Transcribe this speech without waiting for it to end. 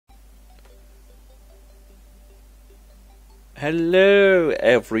Hello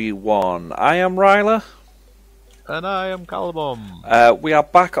everyone, I am Ryler. And I am IAMCALBUM. We are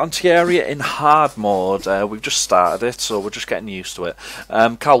back on Terraria in hard mode. We've just started it, so we're just getting used to it.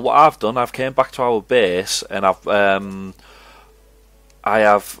 Cal, what I've done, I've came back to our base and I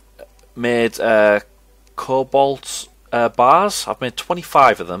have made cobalt bars. I've made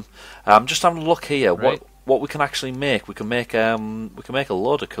 25 of them. I'm just having a look here. Right. What we can actually make, we can make a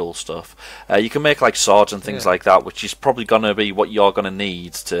load of cool stuff. You can make like swords and things like that, which is probably going to be what you're going to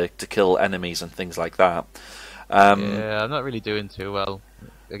need to kill enemies and things like that. Yeah, I'm not really doing too well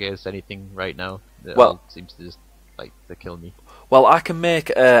against anything right now. It all seems to just like to kill me. Well, I can make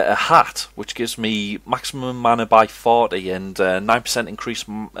a hat, which gives me maximum mana by 40 and 9% increased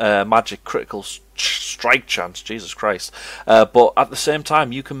magic critical strike chance. Jesus Christ! But at the same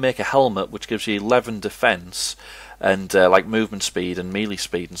time, you can make a helmet, which gives you 11 defense and like movement speed and melee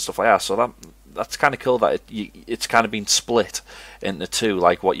speed and stuff like that. So that's kind of cool that it's kind of been split into two,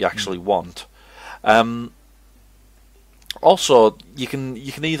 like what you actually want. Also, you can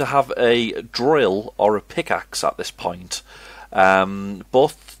either have a drill or a pickaxe at this point.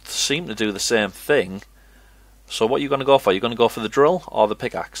 Both seem to do the same thing. So what are you going to go for? Are you going to go for the drill or the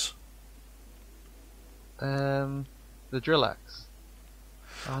pickaxe? The drill axe.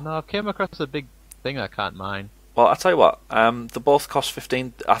 Oh no, I've came across a big thing I can't mine. Well, I'll tell you what. They both cost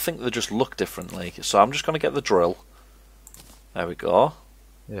 15. I think they just look differently. So I'm just going to get the drill. There we go.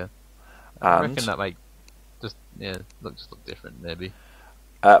 Yeah. And I reckon that might just look different maybe.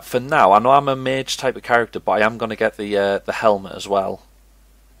 For now, I know I'm a mage type of character, but I am going to get the helmet as well.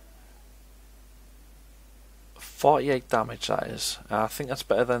 48 damage, that is. I think that's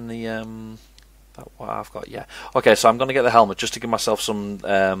better than the what I've got. Yeah. Okay, so I'm going to get the helmet just to give myself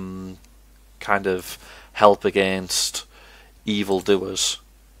some kind of help against evildoers.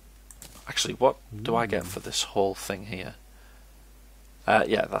 Actually, what do I get for this whole thing here?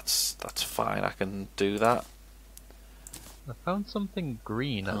 Yeah, that's fine. I can do that. I found something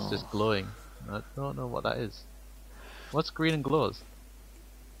green that's just glowing. I don't know what that is. What's green and glows?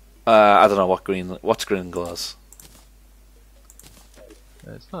 I don't know what's green and glows.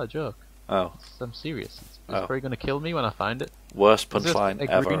 It's not a joke. Oh. I'm serious. It's probably going to kill me when I find it. Worst punchline ever.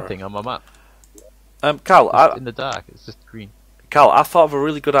 There's a green thing on my map. Cal, in the dark, it's just green. Cal, I thought of a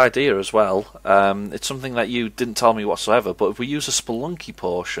really good idea as well. It's something that you didn't tell me whatsoever, but if we use a spelunky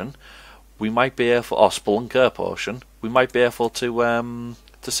potion, we might be able, or spelunker potion, we might be able to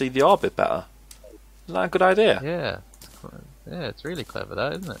see the orbit better. Isn't that a good idea? Yeah, it's really clever,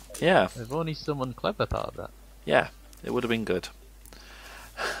 that, isn't it? Yeah. If only someone clever thought of that. Yeah, it would have been good.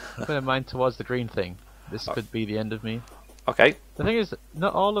 I'm going to mine towards the green thing. This could be the end of me. Okay. The thing is,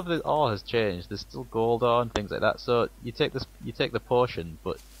 not all of the ore has changed. There's still gold ore and things like that. So you take the potion,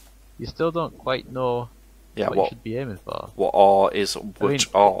 but you still don't quite know what you should be aiming for. What ore is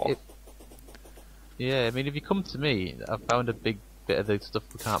which ore? Yeah, I mean, if you come to me, I've found a big bit of the stuff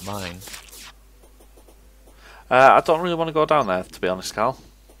we can't mine. I don't really want to go down there, to be honest, Cal.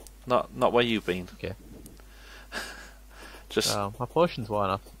 Not where you've been. Okay. Just. My potion's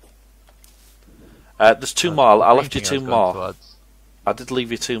worn off. There's two more. I left you two more. Towards. I did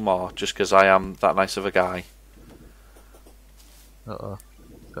leave you two more, just because I am that nice of a guy. Uh-oh.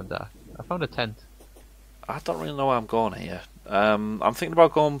 It's gone dark. I found a tent. I don't really know where I'm going here. I'm thinking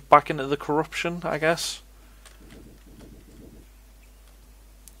about going back into the corruption, I guess.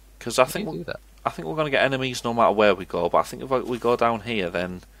 Because I think we're going to get enemies no matter where we go. But I think if we go down here,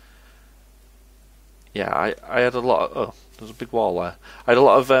 then yeah, I had a lot of... Oh, there's a big wall there. I had a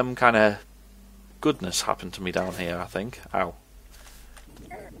lot of kind of goodness happen to me down here, I think. Ow.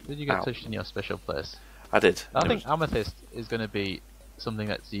 Did you get touched in your special place? I did. I think amethyst is going to be something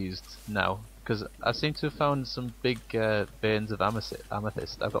that's used now, because I seem to have found some big veins of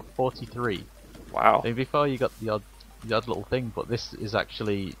amethyst. I've got 43. Wow. I mean, before you got the odd little thing, but this is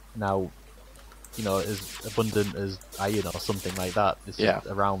actually now, as abundant as iron or something like that. It's just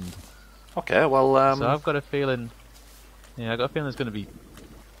around. Okay, well. So I've got a feeling. Yeah, I got a feeling there's going to be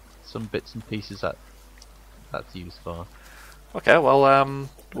some bits and pieces that's used for. Okay, well,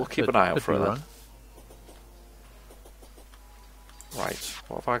 we'll keep an eye out for it then. Right,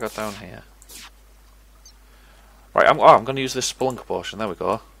 what have I got down here? Right, I'm going to use this spelunker potion. There we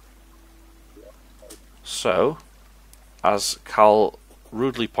go. So, as Cal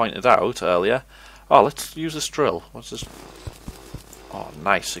rudely pointed out earlier, let's use this drill. What's this? Oh,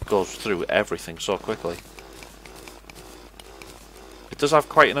 nice! It goes through everything so quickly. It does have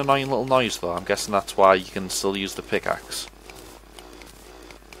quite an annoying little noise, though. I'm guessing that's why you can still use the pickaxe.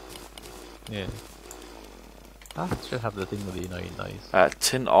 Yeah. I should have the thing with the annoying noise.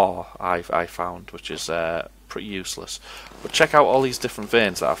 Tin ore I found, which is pretty useless. But check out all these different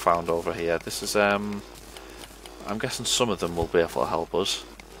veins that I found over here. This is I'm guessing some of them will be able to help us.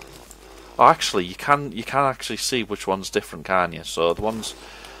 Oh, actually, you can actually see which one's different, can't you? So the ones,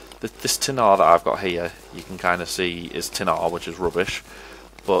 this tin ore that I've got here, you can kind of see is tin ore, which is rubbish.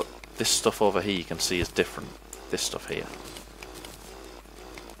 But this stuff over here, you can see is different. This stuff here.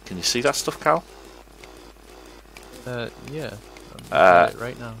 Can you see that stuff, Cal? Yeah. I'm looking at it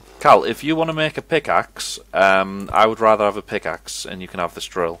right now. Cal, if you want to make a pickaxe, I would rather have a pickaxe, and you can have this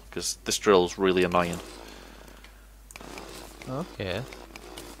drill, because this drill's really annoying. Okay.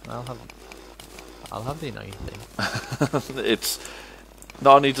 I'll have the annoying thing. It's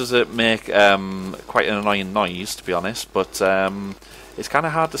not only does it make quite an annoying noise, to be honest, but it's kind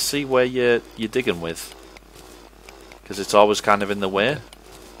of hard to see where you're digging with, because it's always kind of in the way.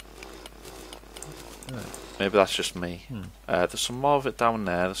 Right. Maybe that's just me. There's some more of it down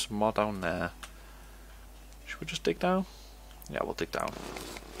there. There's some more down there. Should we just dig down? Yeah, we'll dig down.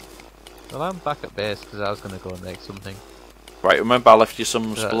 Well, I'm back at base because I was going to go and make something. Right, remember I left you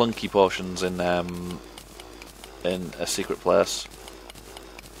some spelunky potions in a secret place.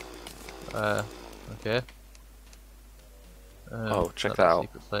 Okay. Oh, check that out.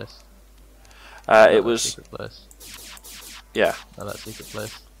 Secret place. It was. Secret place. Yeah. Not that secret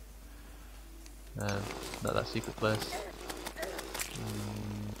place. Not that secret place.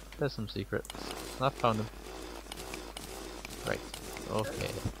 There's some secrets. I found them. Right.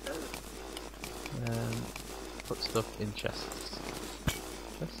 Okay. Put stuff in chests.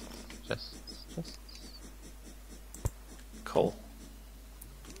 Chests. Cool.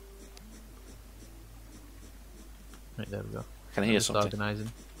 Right, there we go. I can hear something. Organising.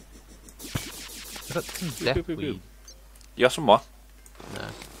 I got some deathweed. You got some what? Nah.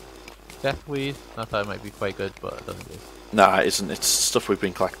 Deathweed, I thought it might be quite good, but I don't think it is. Nah, it isn't. It's stuff we've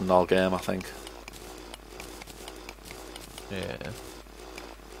been collecting all game, I think. Yeah.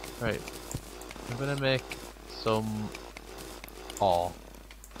 Right. I'm gonna make some ore.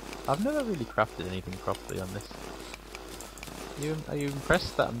 I've never really crafted anything properly on this. Are you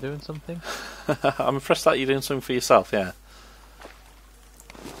impressed that I'm doing something? I'm impressed that you're doing something for yourself, yeah.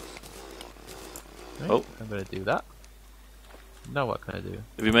 Right, oh. I'm gonna do that. Now what can I do?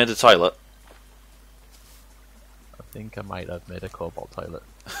 Have you made a toilet? I think I might have made a cobalt toilet.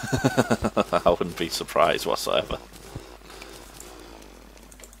 I wouldn't be surprised whatsoever.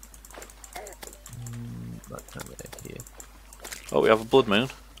 What can I make here? Oh, we have a blood moon.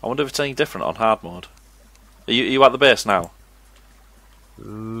 I wonder if it's any different on hard mode. Are you at the base now?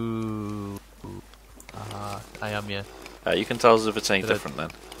 Ooh. I am, yeah. You can tell us if it's any different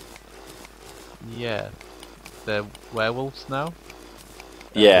then. Yeah. They're werewolves now?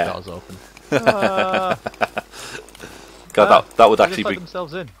 Yeah. The door's open. God, that would actually be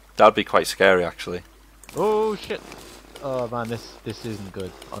themselves in. That'd be quite scary, actually. Oh shit! Oh man, this isn't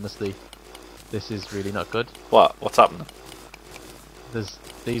good. Honestly, this is really not good. What? What's happening?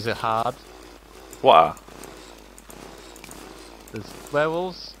 These are hard. What are? There's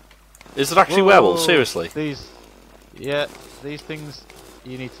werewolves. Is there actually werewolves? Seriously? These things.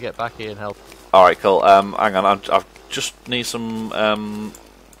 You need to get back here and help. All right, cool. Hang on, I just need some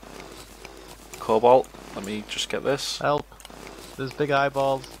cobalt. Let me just get this. Help! There's big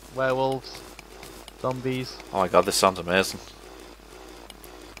eyeballs, werewolves, zombies. Oh my god, this sounds amazing.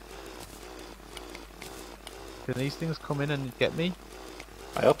 Can these things come in and get me?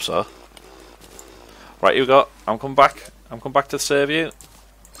 I hope so. Right, you go. I'm coming back. I'm coming back to save you.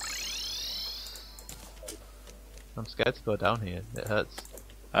 I'm scared to go down here. It hurts.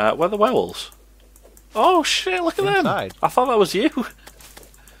 Where are the werewolves? Oh shit! Look at Inside. them. I thought that was you.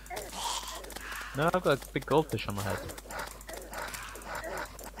 No, I've got a big goldfish on my head.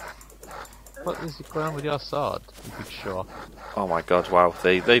 What is going on with your sword, you big short? Oh my god! Wow,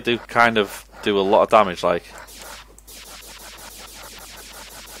 they do kind of do a lot of damage. Like.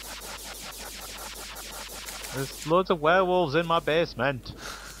 There's loads of werewolves in my basement.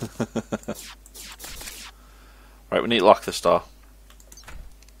 Right, we need to lock this door.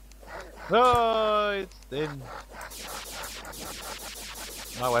 Oh, it's in.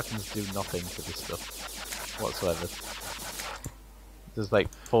 My weapons do nothing to this stuff whatsoever. There's like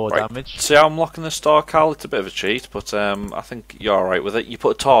 4 damage. See how I'm locking this door, Cal? It's a bit of a cheat, but I think you're alright with it. You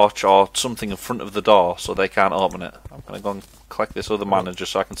put a torch or something in front of the door so they can't open it. I'm going to go and collect this other mana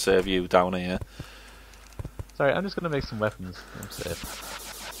just so I can save you down here. Sorry, I'm just going to make some weapons. I'm safe.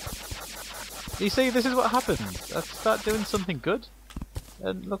 You see, this is what happens. I start doing something good,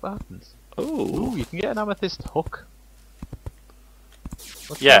 and look what happens. Ooh, you can get an amethyst hook.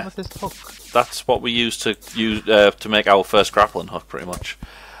 What's Yeah. wrong with this hook? That's what we use to make our first grappling hook, pretty much.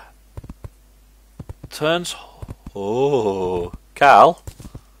 Turns. Oh, Carl.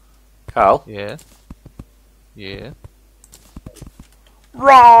 Yeah. Yeah.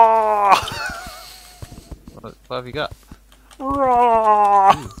 Raw. What have you got?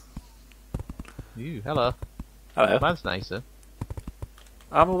 Raw. Ooh, hello. Hello. Mine's nicer.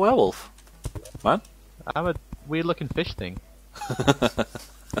 I'm a werewolf, man. I'm a weird looking fish thing.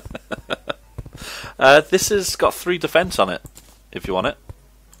 This has got 3 defense on it. If you want it.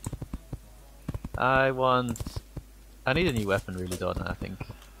 I need a new weapon, really, don't I think.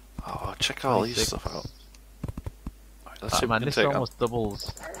 Oh, check all these 26. stuff out. Right, let's see if we Man, can this take 'em. almost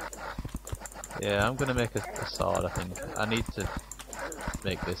doubles. Yeah, I'm gonna make a sword, I think. I need to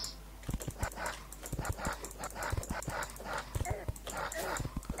make this.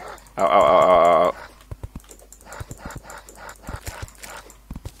 Ow, ow, ow, ow, ow.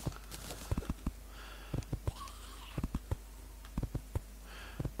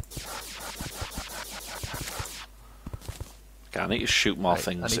 Okay, I need to shoot more Right,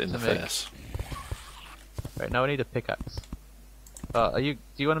 things in the face. Right, now I need a pickaxe. Do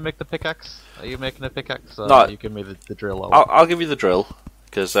you want to make the pickaxe? Are you making a pickaxe? Or No. you give me the drill. I'll give you the drill,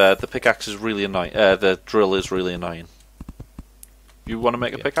 because the pickaxe is really annoying. The drill is really annoying. You want to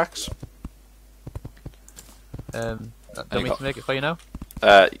make a pickaxe? Do you want me to make it for you now?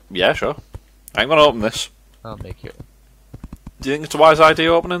 Yeah, sure. I'm going to open this. I'll make it. Do you think it's a wise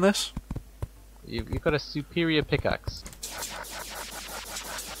idea opening this? You've got a superior pickaxe.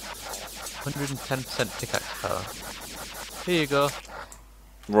 110% pickaxe power. Here you go.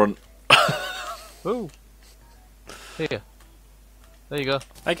 Run. Ooh. Here. There you go.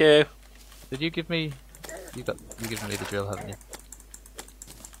 Thank you. Did you give me? You given me the drill, haven't you?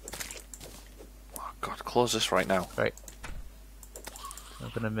 Oh, God, close this right now. Right. I'm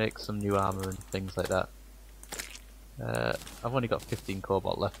gonna make some new armor and things like that. I've only got 15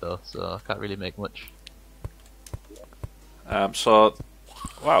 cobalt left though, so I can't really make much. So,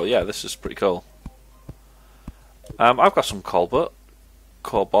 wow, yeah, this is pretty cool. I've got some cobalt,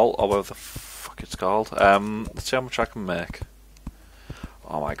 or whatever the fuck it's called. Let's see how much I can make.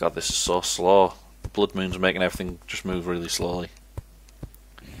 Oh my god, this is so slow. The blood moon's making everything just move really slowly.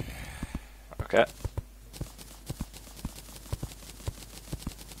 Okay.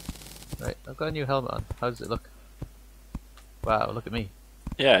 Right, I've got a new helmet on. How does it look? Wow, look at me.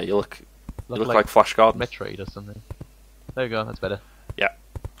 Yeah, you look like Flash Gordon. Metroid or something. There we go, that's better. Yeah.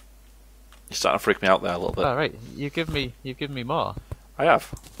 You're starting to freak me out there a little bit. Oh right, you've given me more. I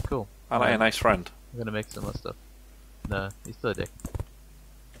have. Cool. Aren't I a nice friend? I'm gonna make some more stuff. No, he's still a dick.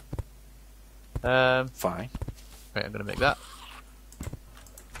 Fine. Right, I'm gonna make that.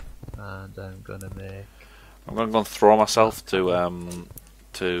 And I'm gonna make... I'm going to go and throw myself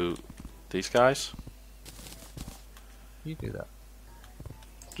to these guys. You do that.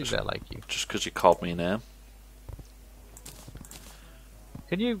 Do that like you. Just because you called me a name.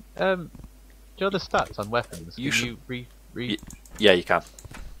 Can you, do you know the stats on weapons? You Can should- you Yeah, you can.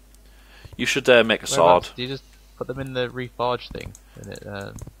 You should make a sword. whereabouts? Do you just put them in the reforge thing? And it,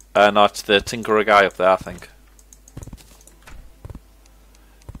 No, it's the Tinkerer guy up there, I think.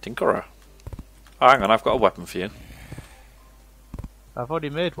 Tinkerer. Oh, hang on, I've got a weapon for you. I've already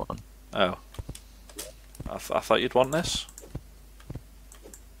made one. Oh. I thought you'd want this.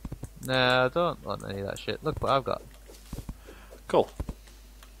 Nah, I don't want any of that shit. Look what I've got. Cool.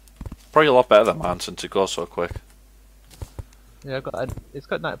 Probably a lot better than mine since it goes so quick. Yeah, it's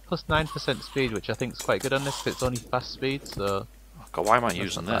got plus 9% speed, which I think is quite good on this, because it's only fast speed, so... Oh god, why am I That's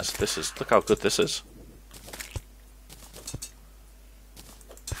using not this? bad. This is... Look how good this is.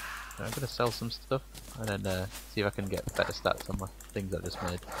 I'm gonna sell some stuff, and then see if I can get better stats on my things I just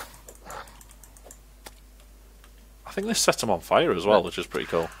made. I think this sets them on fire as well, which is pretty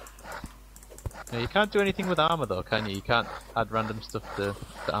cool. Now, you can't do anything with armor though, can you? You can't add random stuff to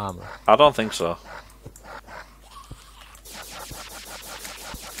armor. I don't think so.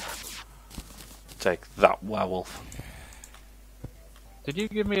 Take that, werewolf. Did you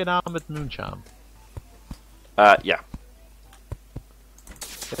give me an armored moon charm? Yeah.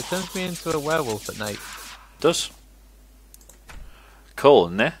 It turns me into a werewolf at night. Does. Cool,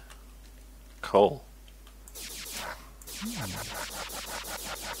 ne? Cool.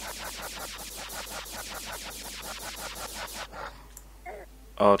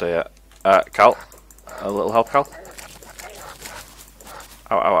 Oh dear. Cal? A little help, Cal?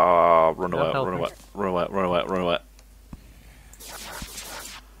 Ow, ow, ow, ow. Run No away, help run me. away, run away, run away, run away.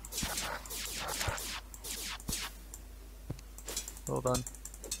 Hold on.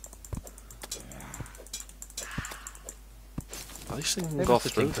 Are least thing can Maybe go it's a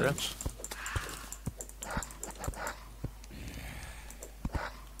through tinkerer. things.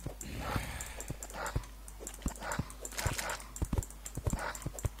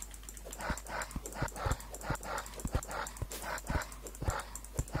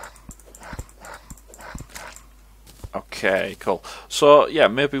 Okay, cool. So yeah,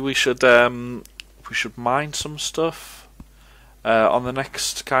 maybe we should mine some stuff on the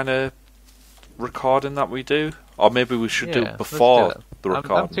next kind of recording that we do, or maybe we should do Yeah, before let's do the that.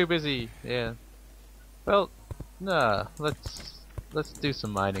 recording. I'm too busy. Yeah. Well, nah. Let's do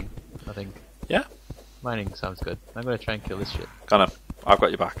some mining. I think Yeah, mining sounds good. I'm gonna try and kill this shit. Connor, I've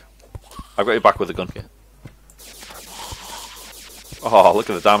got your back. I've got your back with a gun. Okay. Oh, look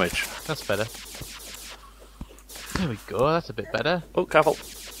at the damage. That's better. There we go. That's a bit better. Oh, careful.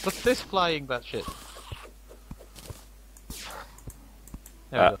 What's this flying that shit?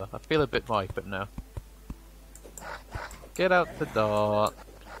 There we go. I feel a bit more equipped now. Get out the door.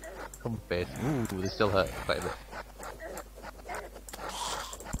 Come face. Ooh, they still hurt quite a bit.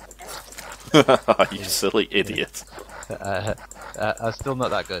 You silly idiot. I'm still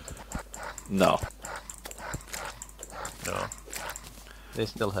not that good. No. No. They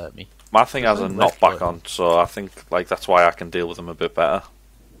still hurt me. My thing has a There's no red knockback button. on, so I think like that's why I can deal with them a bit better.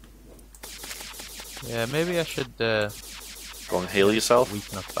 Yeah, maybe I should Go and heal yourself. weak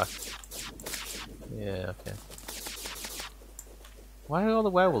knockback. Yeah, okay. Why are all the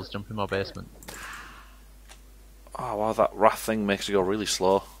werewolves jumping in my basement? Oh wow, that wrath thing makes you go really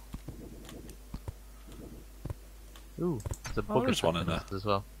slow. Ooh, there's a Oh, bug there's one in attacking us as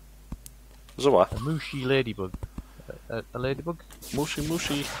well. Is it what? A mushy ladybug. A ladybug Mushy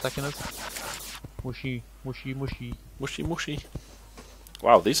mushy. attacking us. Mushy, mushy, mushy. Mushy mushy.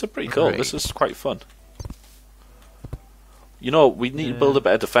 Wow, these are pretty cool. Great. This is quite fun. You know, we need to build a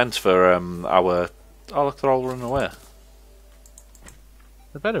bit of defense for our... Oh look, they're all running away.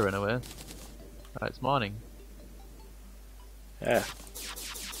 They better run away. Right, it's morning. Yeah.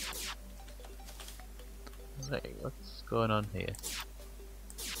 Right, what's going on here?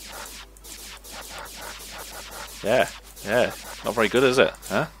 Yeah, yeah. Not very good, is it?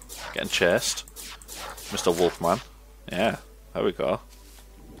 Huh? Getting chased. Mr. Wolfman. Yeah, there we go.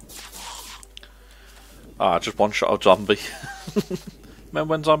 Ah, just one shot of zombie.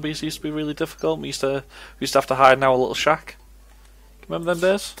 Remember when zombies used to be really difficult? We used to have to hide in our little shack. Remember them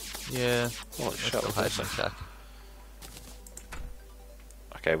days? Yeah, Holy I shit, still look hide at my this. shack.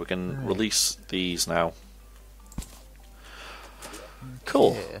 Okay, we can Right. release these now.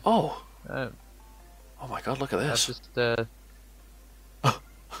 Cool. Yeah. Oh, Um, oh my god, look at I've this. just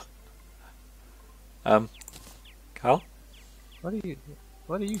Cal? what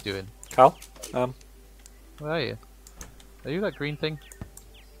are you doing? Cal? Where are you? Are you that green thing?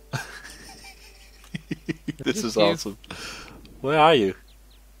 This Just is you. awesome. Where are you?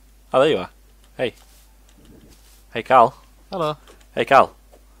 Oh, there you are. Hey. Hey, Cal. Hello. Hey, Cal.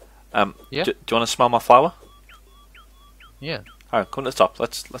 Yeah? Do you want to smell my flower? Yeah. Alright, come to the top.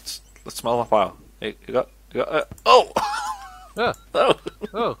 Let's smell my flower. Hey, you got oh! Oh, Oh!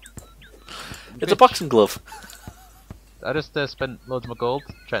 oh. It's a Bitch. boxing glove. I just spent loads of my gold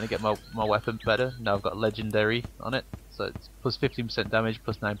trying to get my weapon better. Now I've got legendary on it, so it's plus 15% damage,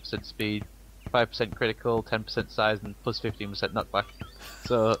 plus 9% speed, 5% critical, 10% size, and plus 15% knockback.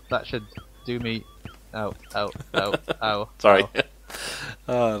 So that should do me. Ow, ow, ow, ow. Sorry. Ow.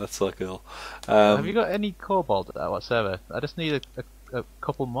 Oh, that's so cool. Have you got any cobalt whatsoever? I just need a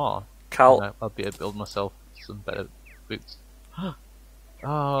couple more. Cal, And I'll be able to build myself some better boots.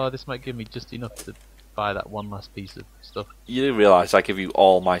 Oh, this might give me just enough to buy that one last piece of stuff. you do realise I give you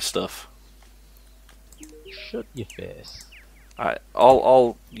all my stuff. Shut your face.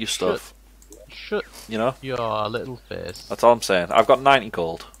 All your stuff. Shut You know? your little face. That's all I'm saying. I've got 90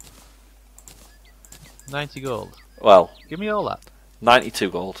 gold. 90 gold. Well, Give me all that. 92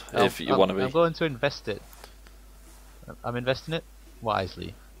 gold, if you want to be. I'm going to invest it. I'm investing it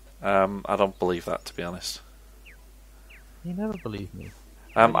wisely. I don't believe that, to be honest. You never believe me.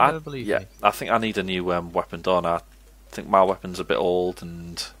 I never believe me. I think I need a new weapon, don't I? I think my weapon's a bit old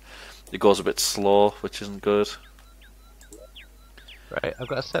and it goes a bit slow, which isn't good. Right, I've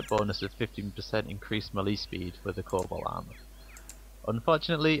got a set bonus of 15% increased melee speed with the cobalt armor.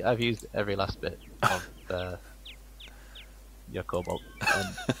 Unfortunately, I've used every last bit of your cobalt. And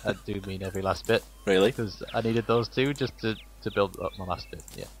I do mean every last bit, Really? because I needed those two just to build up my last bit,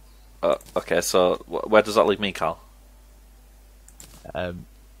 yeah. Okay, so where does that leave me, Carl?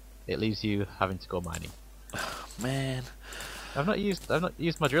 It leaves you having to go mining. Man, I've not used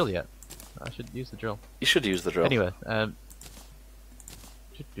my drill yet. I should use the drill. you should use the drill. Anyway,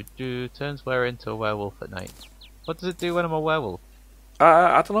 turns wearer into a werewolf at night. What does it do when I'm a werewolf?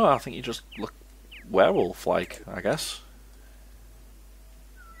 I don't know. I think you just look werewolf-like, I guess.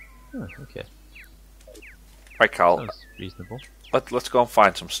 Oh, okay. Right, Carl. Sounds reasonable. Let's go and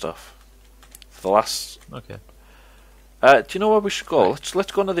find some stuff. For the last. Okay. Do you know where we should go? Right.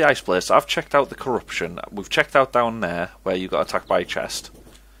 Let's go into the ice place. I've checked out the corruption. We've checked out down there where you got attacked by a chest.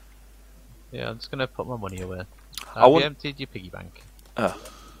 Yeah, I'm just gonna put my money away. I Have want- you emptied your piggy bank? I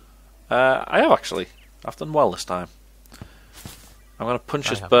have actually. I've done well this time. I'm gonna punch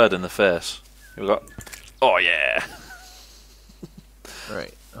this have. bird in the face. Here we go. Oh yeah!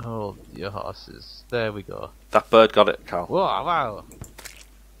 Right. Hold your horses. There we go. That bird got it, Carl. Whoa! Wow.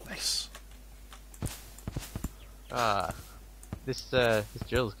 Nice. Ah, this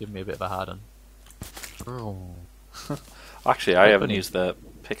drill's giving me a bit of a hard on. Actually, I haven't funny. used the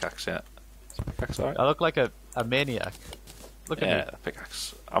pickaxe yet. Is the pickaxe alright? I look like a maniac. Look Yeah, at me. the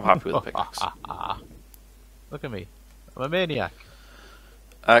pickaxe. I'm happy with the pickaxe. Look at me. I'm a maniac.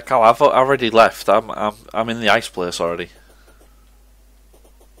 Carl, I've already left. I'm in the ice place already.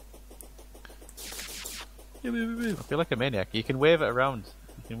 I feel like a maniac. You can wave it around.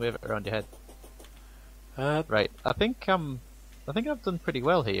 You can wave it around your head. Right. I think I've done pretty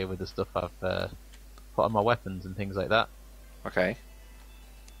well here with the stuff I've put on my weapons and things like that. Okay.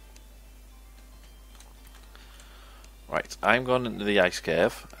 Right, I'm going into the ice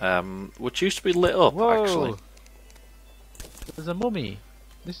cave, which used to be lit up, Whoa! actually. There's a mummy.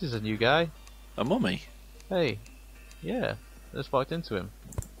 This is a new guy. A mummy? Hey. Yeah. I just walked into him.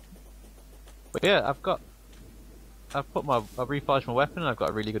 But yeah, I've reforged my weapon and I've got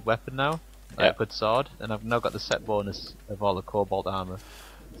a really good weapon now. Yeah. A good sword, and I've now got the set bonus of all the cobalt armor.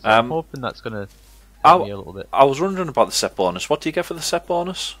 So I'm hoping that's gonna help me a little bit. I was wondering about the set bonus. What do you get for the set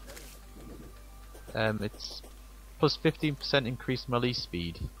bonus? It's plus 15% increased melee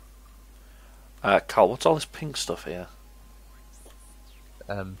speed. Carl, what's all this pink stuff here?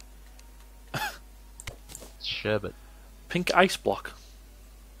 Sherbet. Pink ice block.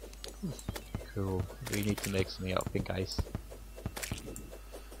 Cool. We need to make something out of pink ice.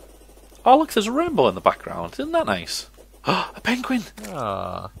 Oh, look, there's a rainbow in the background. Isn't that nice? A penguin!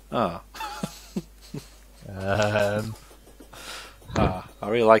 Ah. Ah. I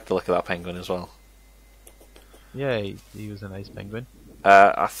really like the look of that penguin as well. Yeah, he was a nice penguin.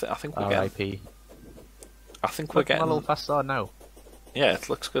 I think we're getting. R.I.P. I think we're Look at my getting. little fast sword now. Yeah, it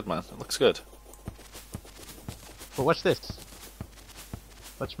looks good, man. It looks good. But watch this.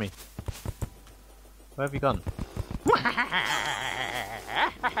 Watch me. Where have you gone?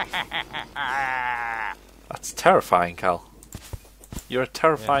 That's terrifying, Cal. You're a Yeah,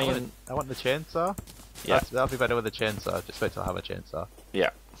 terrifying. I want the chainsaw. Yeah. That'll be better with a chainsaw. Just wait till I have a chainsaw. Yeah.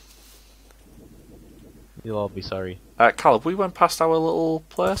 You'll all be sorry. Cal, have we went past our little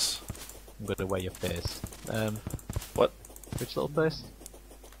place? I'm gonna wear your face. What? Which little place?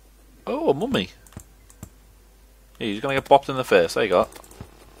 Oh, a mummy. Yeah, he's gonna get bopped in the face. There you go.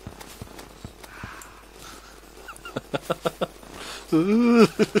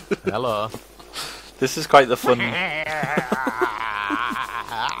 Hello. This is quite the fun.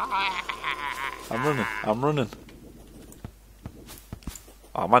 I'm running.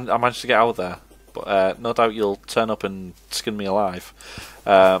 Oh, I managed to get out there, but no doubt you'll turn up and skin me alive,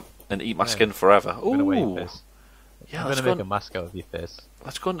 and eat my skin forever. I'm gonna wear your Ooh, face. yeah. I'm Let's gonna go. make a mask out of your face.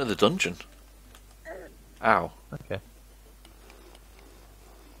 Let's go into the dungeon. Ow. Okay.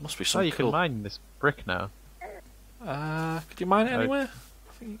 Must be Oh, some you cool. can mine this brick now. Could you mine it anywhere?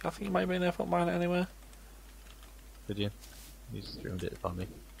 I think you might be able to mine it anywhere. Did you? You just ruined it for me.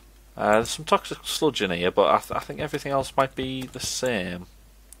 There's some toxic sludge in here, but I think everything else might be the same.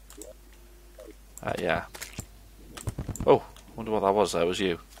 Yeah. Oh, wonder what that was. That was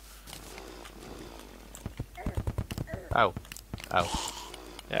you. Ow. Ow.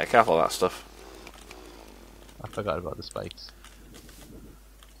 Yeah, careful of that stuff. I forgot about the spikes.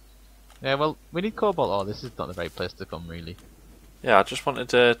 Yeah, well, we need cobalt ore. This is not the right place to come, really. Yeah, I just wanted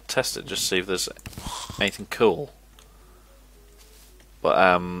to test it, just see if there's anything cool.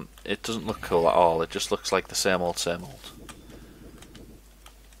 But it doesn't look cool at all. It just looks like the same old, same old.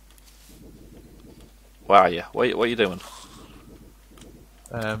 Where are you? What are you doing?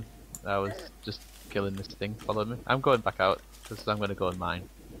 I was just killing this thing. Follow me. I'm going back out because I'm going to go and mine.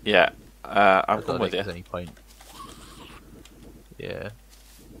 Yeah, I I'm don't coming with think you. there's any point. Yeah.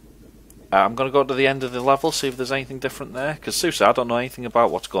 I'm going to go to the end of the level, see if there's anything different there. Because seriously, I don't know anything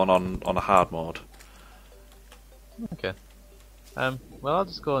about what's going on a hard mode. Okay. Well, I'll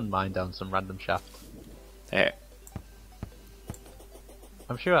just go and mine down some random shaft. Yeah.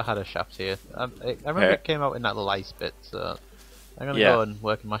 I'm sure I had a shaft here. I remember Yeah. it came out in that little ice bit, so I'm gonna Yeah. go and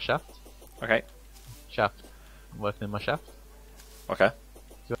work in my shaft. Okay. Shaft. I'm working in my shaft. Okay. Do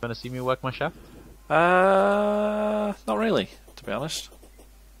you want to see me work my shaft? Not really, to be honest.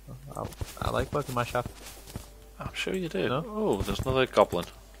 I like working my shaft. I'm sure you do. No? Oh, there's another goblin.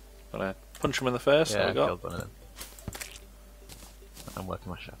 Gonna punch him in the face. Yeah, There I we go. killed one of them. I'm working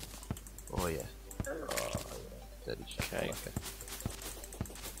my shaft. Oh yeah. Oh yeah. Dirty shaft. Okay.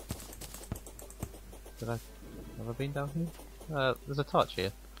 Have I been down here? There's a torch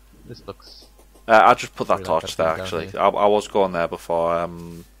here. This looks. I just put that Really torch like there. I've been Actually, down I was going there before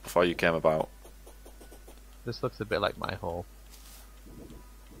you came about. This looks a bit like my hole.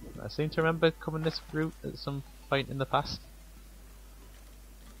 I seem to remember coming this route at some point in the past.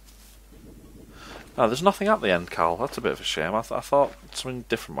 Oh, there's nothing at the end, Carl. That's a bit of a shame. I thought something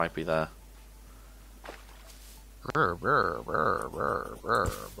different might be there. Brr, brr, brr, brr,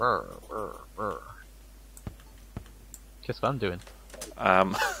 brr, brr, brr, brr. Guess what I'm doing?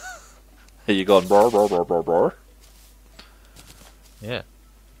 Here you going, brr, brr, brr, brr, brr. Yeah.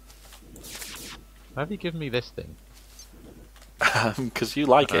 Why have you given me this thing? Because you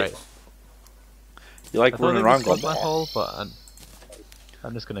like Alright. it. You like running around going. my hole, but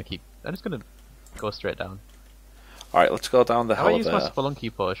I'm just gonna go straight down. Alright, let's go down the How I use elevator. my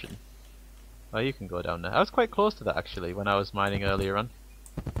spelunky potion? Oh, you can go down there. I was quite close to that actually when I was mining earlier on.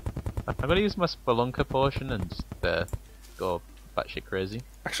 I'm gonna use my spelunker potion and just go batshit crazy.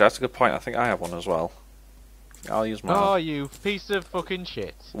 Actually, that's a good point. I think I have one as well. I'll use mine. Oh, you piece of fucking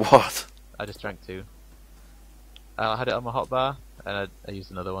shit! What? I just drank two. I had it on my hotbar, and I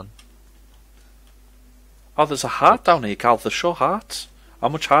used another one. Oh, there's a heart down here, Carl. There's sure hearts. How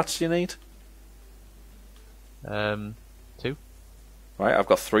much hearts do you need? 2. Right, I've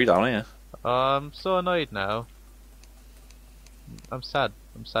got 3 down here. Oh, I'm so annoyed now. I'm sad.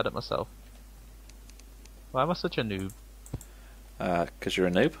 I'm sad at myself. Why am I such a noob? Because you're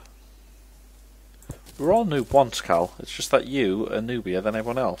a noob. We're all noob once, Carl. It's just that you are noobier than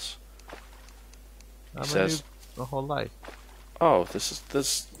everyone else. I'm says- a noob my whole life. Oh,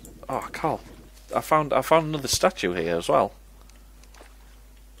 oh, Carl. I found another statue here as well.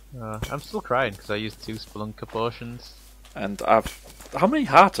 I'm still crying because I used 2 spelunker potions. And how many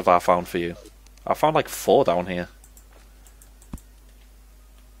hearts have I found for you? I found like 4 down here.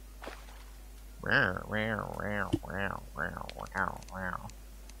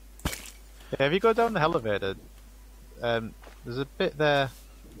 Yeah, if you go down the elevator, there's a bit there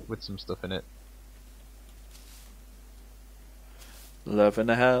with some stuff in it. Love in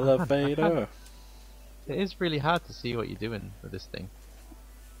the elevator. It is really hard to see what you're doing with this thing.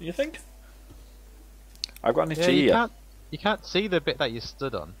 You think? I've got an Yeah, itchy ear. you can't see the bit that you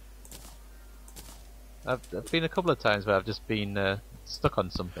stood on. I've been a couple of times where I've just been stuck on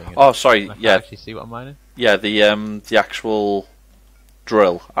something. And Oh, sorry. I can't Yeah, actually see what I'm mining. yeah. The actual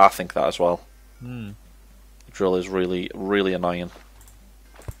drill. I think that as well. Hmm. The drill is really, really annoying.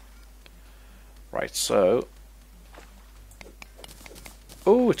 Right. So.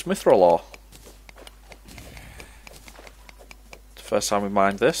 Oh, it's mithril ore. It's the first time we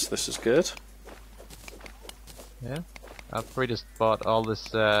mined this. This is good. Yeah. I've probably just bought all this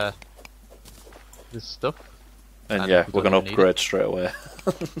this stuff. And And yeah, we we're don't going to even need upgrade straight away.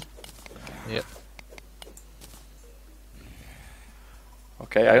 Yep.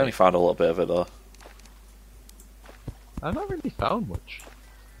 Okay, I only found a little bit of it though. I've not really found much,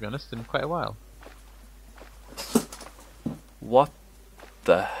 to be honest, in quite a while. What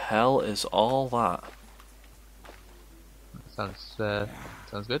the hell is all that?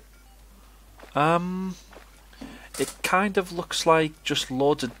 Sounds good. It kind of looks like just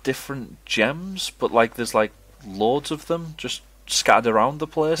loads of different gems, but like there's like loads of them just scattered around the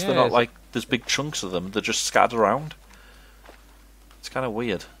place. Yeah, They're not it's- like there's big chunks of them. They're just scattered around. It's kind of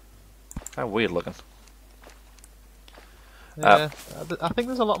weird. Kind of weird looking. Yeah, I think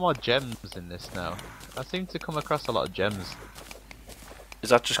there's a lot more gems in this now. I seem to come across a lot of gems. Is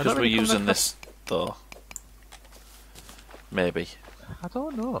that just I because don't we're really come using across- this though? Maybe I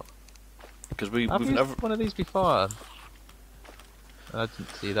don't know. because I've we've used never. one of these before. I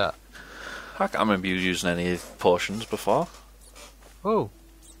didn't see that. I can't remember you using any potions before. Oh,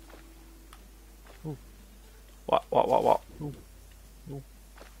 What?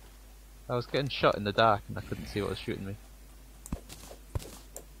 I was getting shot in the dark and I couldn't see what was shooting me.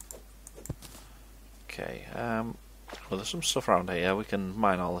 Okay. Well, there's some stuff around here. We can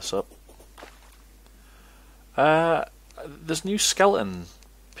mine all this up. There's new skeleton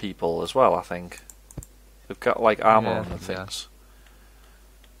people as well. I think they've got like armor Yeah, on and yeah. things.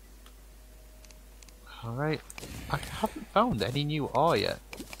 Alright, I haven't found any new ore yet.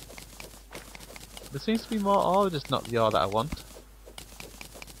 There seems to be more ore, just not the ore that I want.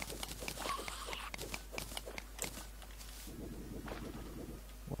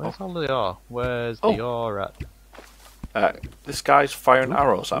 Where's all the ore? Where's the ore at? This guy's firing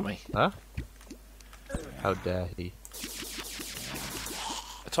arrows at me. Huh? How dare he?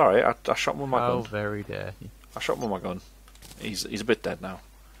 It's alright, I shot him with my gun. How very dare he? I shot him with my gun. He's a bit dead now.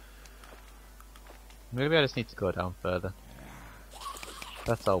 Maybe I just need to go down further.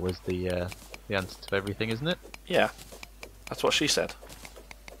 That's always the answer to everything, isn't it? Yeah, that's what she said.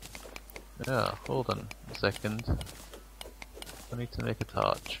 Yeah, hold on a second. I need to make a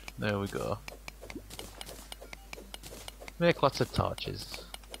torch. There we go. Make lots of torches.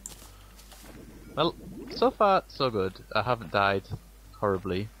 Well, so far so good. I haven't died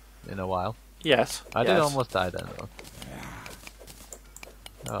horribly in a while. Yes. I did almost die then though.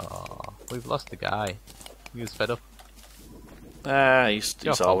 Oh, we've lost a guy. He was fed up. He's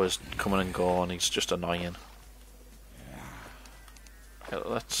always coming and going. He's just annoying.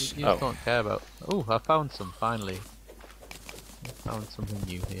 Let's. You just don't care about. Oh, I found some finally. I found something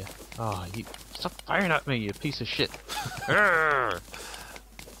new here. Oh, you stop firing at me, you piece of shit! That's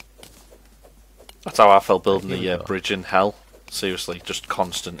how I felt building the bridge in hell. Seriously, just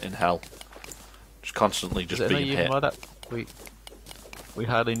constant in hell. Just constantly just being hit. That we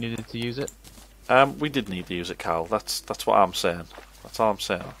hardly needed to use it. We did need to use it, Carl. That's what I'm saying. That's all I'm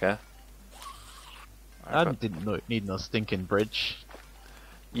saying. Okay. I didn't need no stinking bridge.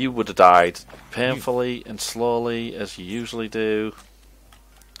 You would have died painfully and slowly, as you usually do.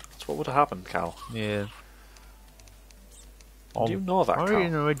 That's what would have happened, Cal. Yeah. Do you know that, Cal? I'm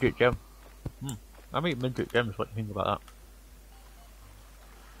eating a midget gem. I'm eating midget gems. What do you think about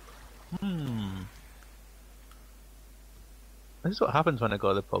that? This is what happens when I go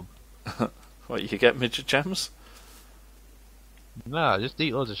to the pub. What, you get midget gems? Nah, I just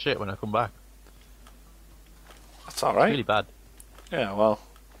eat loads of shit when I come back. That's alright. It's really bad. Yeah, well,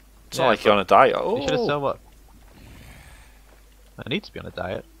 it's not like you're on a diet. Oh! You should have said what. I need to be on a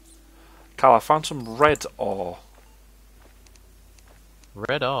diet. Cal, I found some red ore.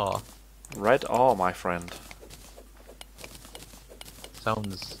 Red ore? Red ore, my friend.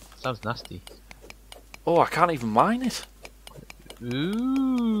 Sounds nasty. Oh, I can't even mine it.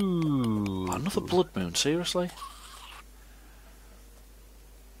 Ooh. Oh, another blood moon, seriously?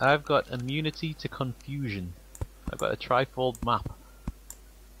 I've got immunity to confusion. I've got a trifold map.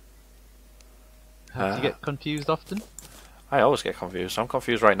 Do you get confused often? I always get confused. I'm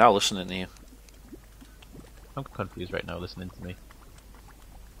confused right now listening to you. I'm confused right now listening to me.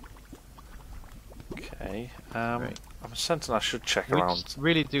 Okay. Right. I'm sensing I should check We around.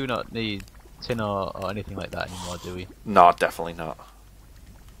 really do not need tin or anything like that anymore, do we? No, definitely not.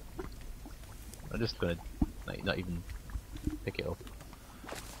 I'm just gonna not even pick it up.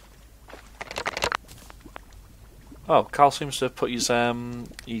 Oh, Carl seems to have put his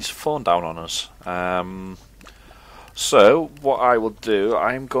phone down on us. So what I will do,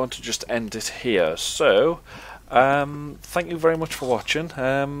 I'm going to just end it here. So, thank you very much for watching.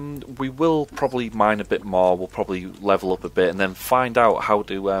 We will probably mine a bit more. We'll probably level up a bit and then find out how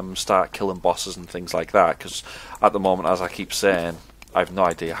to start killing bosses and things like that. Because at the moment, as I keep saying, I have no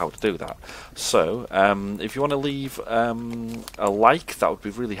idea how to do that. So, if you want to leave a like, that would be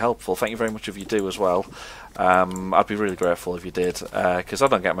really helpful. Thank you very much if you do as well. I'd be really grateful if you did, because I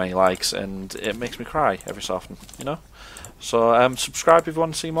don't get many likes and it makes me cry every so often, you know? So, subscribe if you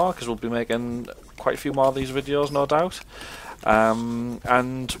want to see more, because we'll be making quite a few more of these videos, no doubt.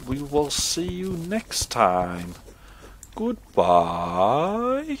 And we will see you next time.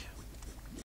 Goodbye.